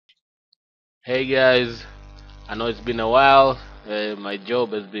Hey guys, I know it's been a while. My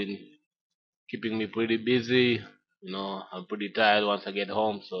job has been keeping me pretty busy. I'm pretty tired once I get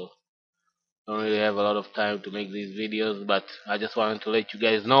home, so don't really have a lot of time to make these videos. But I just wanted to let you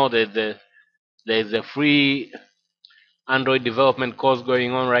guys know that there's a free Android development course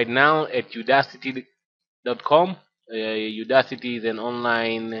going on right now at Udacity.com. Udacity is an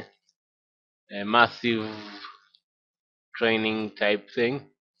online massive training type thing.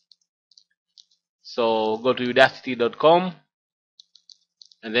 So go to Udacity.com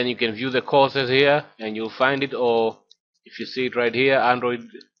and then you can view the courses here and you'll find it, or if you see it right here, Android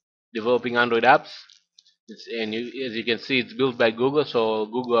developing Android apps. As you can see, it's built by Google, so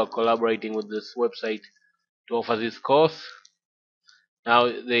Google are collaborating with this website to offer this course. Now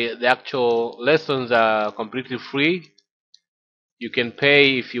the actual lessons are completely free. You can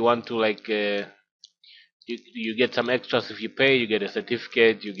pay if you want to, like you get some extras. If you pay, you get a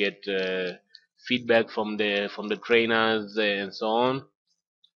certificate, you get feedback from the trainers and so on,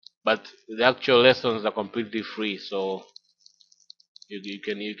 but the actual lessons are completely free. So you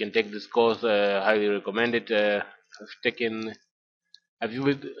can take this course. Highly recommend it. I've taken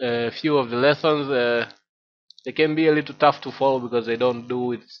a few of the lessons. They can be a little tough to follow because they don't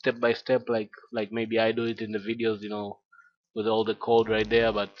do it step by step like maybe I do it in the videos, with all the code right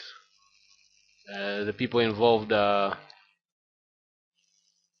there. But the people involved,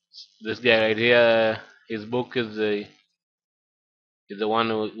 this guy right here, his book is the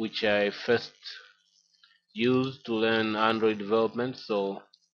one which I first used to learn Android development. So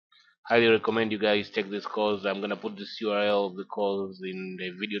highly recommend you guys take this course. I'm gonna put this URL of the course in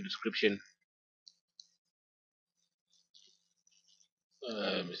the video description.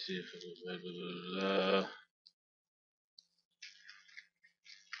 Let me see if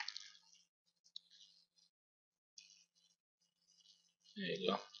there you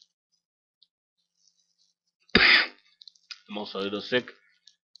go. I'm also a little sick.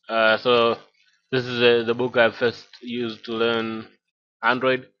 So this is the book I first used to learn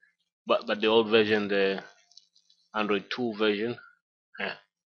Android, but the old version, the Android 2 version. Eh,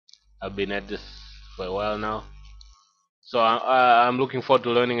 I've been at this for a while now. So I'm looking forward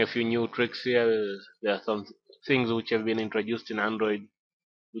to learning a few new tricks here. There are some things which have been introduced in Android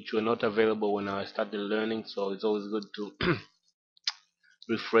which were not available when I started learning. So it's always good to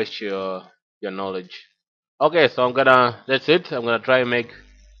refresh your knowledge. Okay, so that's it. I'm gonna try and make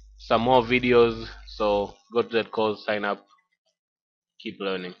some more videos. So go to that course, sign up, keep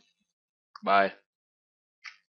learning. Bye.